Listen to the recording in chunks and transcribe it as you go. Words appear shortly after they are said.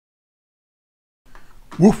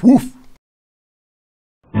Woof, woof.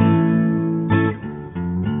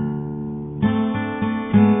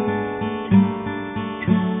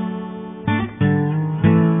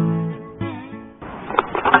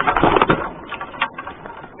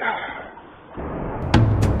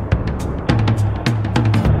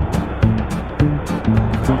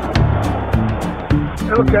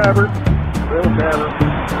 Little cabber, little cabber.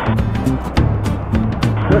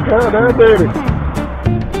 Look out there, baby.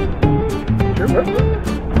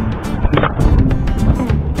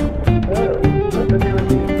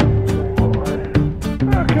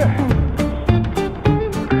 Okay.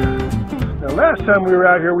 Now last time we were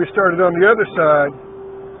out here, we started on the other side.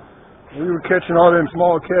 We were catching all them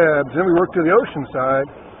small cabs. Then we worked to the ocean side,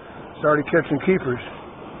 started catching keepers.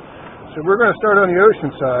 So we're going to start on the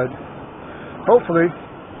ocean side. Hopefully,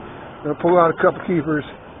 we'll pull out a couple keepers.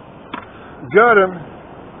 Got them.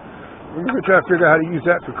 We're going to try to figure out how to use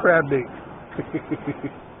that for crab bait.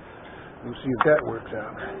 We'll see if that works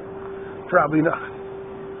out. Probably not.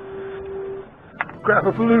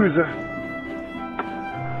 Crapapalooza.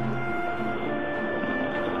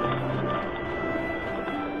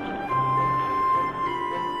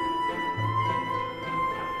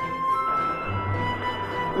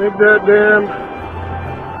 I think that damn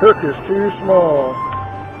hook is too small.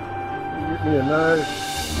 Get me a nice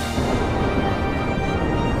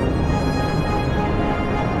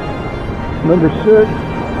number 6.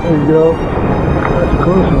 There you go. That's a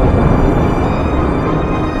close one.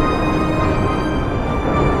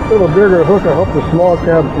 A little bigger hook. I hope the small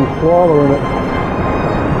crab can swallow in it.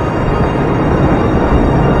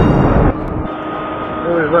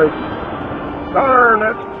 It was like, darn,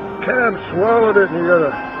 that cab swallowed it, and you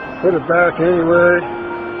gotta put it back anyway.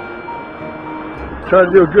 Try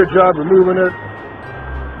to do a good job removing it.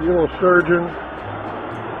 You little surgeon.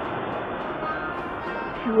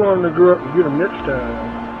 You want them to grow up and get them next time.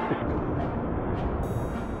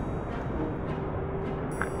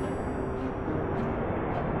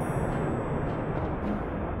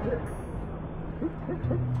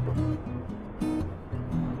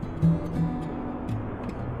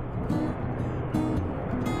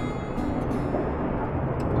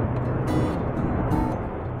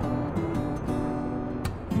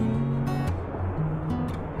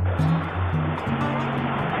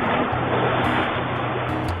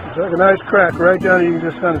 It's like a nice crack right down here. You can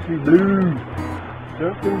just kind of see blue,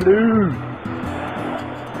 something blue.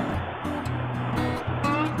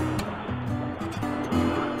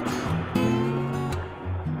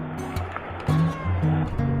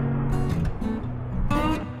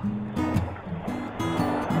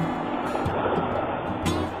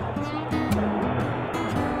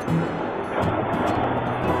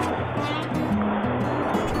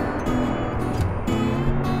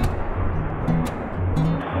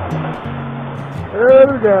 There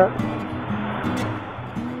we go.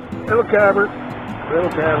 Little cabber,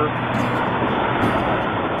 little cabber.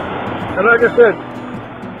 And like I said,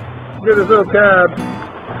 get this little cab.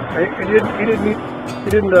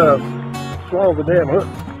 He didn't swallow the damn hook.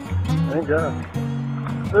 Thank God.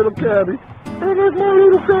 Little cabby. Oh, there's my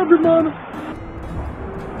little cabby, mama.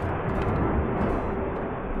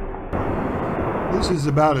 This is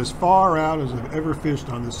about as far out as I've ever fished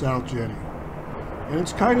on the South Jetty. And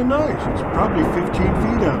it's kind of nice. It's probably 15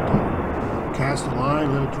 feet out there. Cast a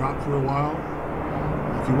line, let it drop for a while.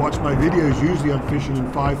 If you watch my videos, usually I'm fishing in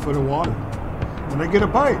 5 foot of water. And I get a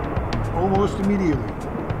bite, almost immediately.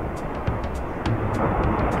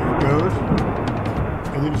 There it goes.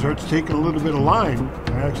 And then it starts taking a little bit of line.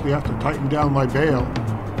 I actually have to tighten down my bail.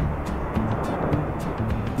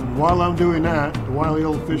 And while I'm doing that, the wily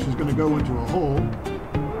old fish is going to go into a hole,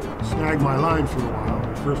 snag my line for a while.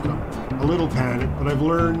 At first I'm a little panic, but I've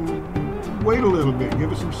learned, wait a little bit,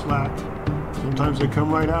 give it some slack. Sometimes they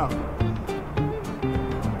come right out.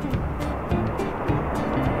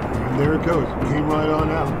 And there it goes, it came right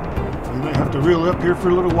on out. And I have to reel up here for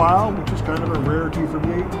a little while, which is kind of a rarity for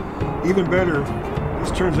me. Even better,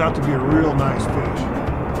 this turns out to be a real nice fish.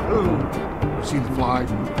 Oh, see the fly?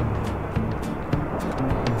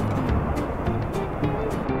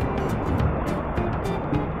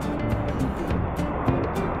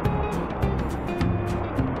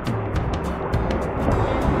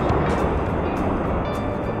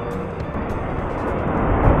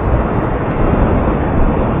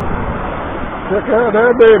 Check out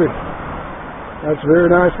that baby. That's a very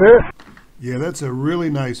nice fish. Yeah, that's a really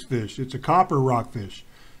nice fish. It's a copper rockfish.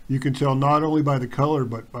 You can tell not only by the color,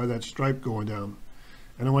 but by that stripe going down.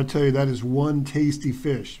 And I want to tell you, that is one tasty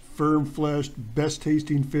fish. Firm-fleshed, best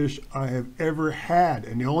tasting fish I have ever had.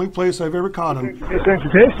 And the only place I've ever caught him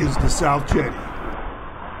is the South Jetty.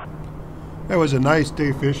 That was a nice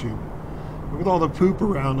day fishing. With all the poop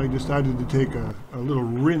around, I decided to take a little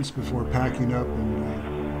rinse before packing up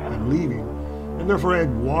and leaving. And therefore I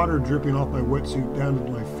had water dripping off my wetsuit down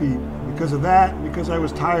to my feet. Because of that, because I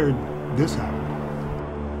was tired, this happened.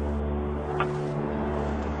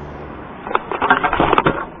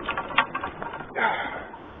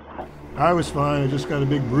 I was fine. I just got a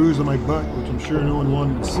big bruise on my butt, which I'm sure no one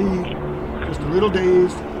wanted to see. Just a little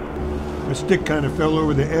dazed. My stick kind of fell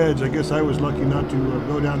over the edge. I guess I was lucky not to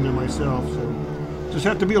go down there myself. So just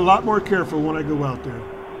have to be a lot more careful when I go out there.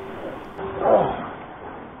 Oh.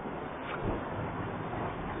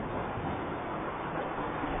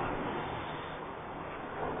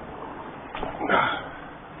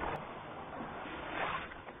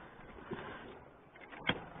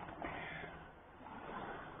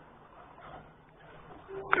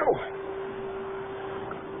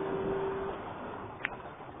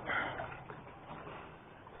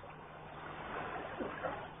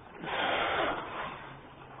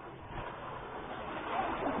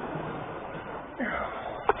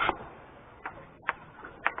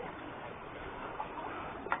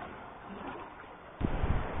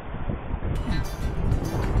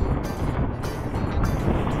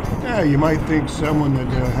 Yeah, you might think someone that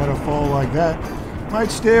had a fall like that might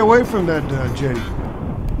stay away from that jetty.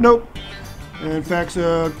 Nope. In fact,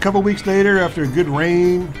 a couple weeks later, after a good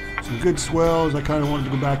rain, some good swells, I kind of wanted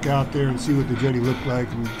to go back out there and see what the jetty looked like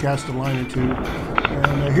and cast a line or two.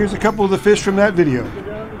 And here's a couple of the fish from that video.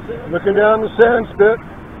 Looking down the sand spit.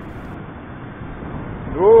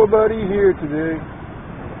 Nobody here today.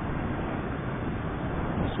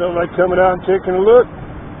 Felt like coming out and taking a look.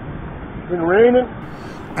 It's been raining.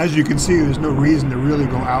 As you can see, there's no reason to really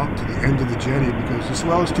go out to the end of the jetty because the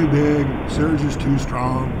swell is too big, surge is too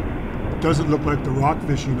strong. It doesn't look like the rock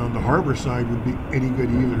fishing on the harbor side would be any good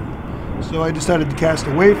either. So I decided to cast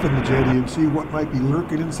away from the jetty and see what might be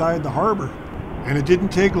lurking inside the harbor. And it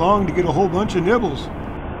didn't take long to get a whole bunch of nibbles.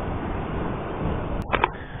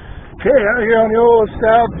 Okay, out here on the old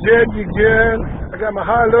South Jetty again. I got my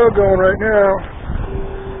high-low going right now.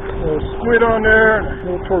 A little squid on there, a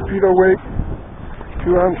little torpedo weight.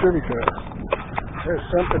 2-arm sugar cast. There's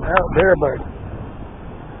something out there, buddy.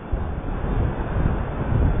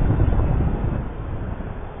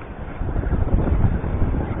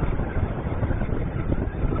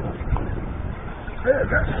 Yeah,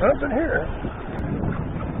 got something here.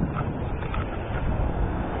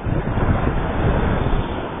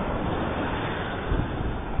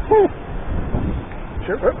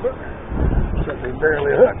 Something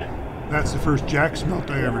barely hooked. That's the first jack smelt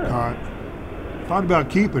I ever caught. Thought about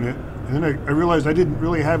keeping it, and then I realized I didn't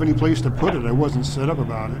really have any place to put it. I wasn't set up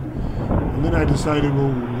about it. And then I decided,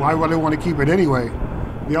 well, why would I want to keep it anyway?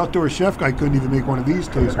 The outdoor chef guy couldn't even make one of these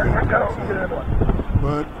taste good.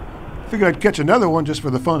 But I figured I'd catch another one just for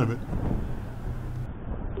the fun of it.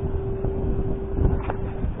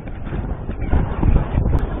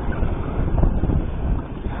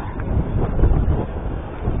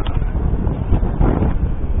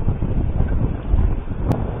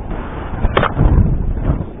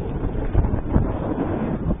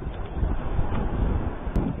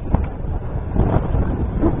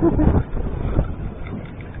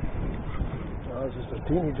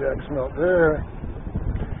 Teeny jack smelt there.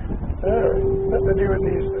 Nothing to do with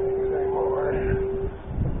these things anymore.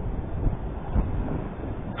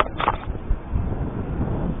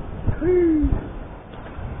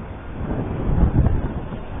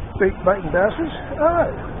 Bait biting bastards.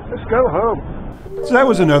 Alright, let's go home. So that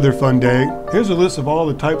was another fun day. Here's a list of all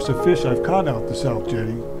the types of fish I've caught out the South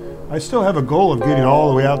Jetty. I still have a goal of getting all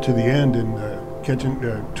the way out to the end and catching,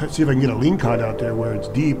 see if I can get a lingcod out there where it's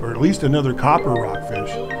deep, or at least another copper rockfish.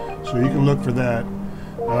 So you can look for that.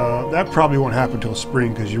 That probably won't happen until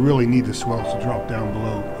spring because you really need the swells to drop down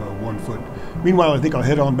below 1 foot. Meanwhile, I think I'll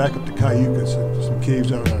head on back up to Cayuga, some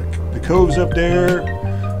caves out the coves up there.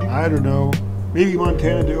 I don't know, maybe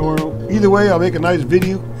Montana de Oro. Either way, I'll make a nice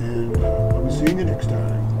video, and I'll be seeing you next time.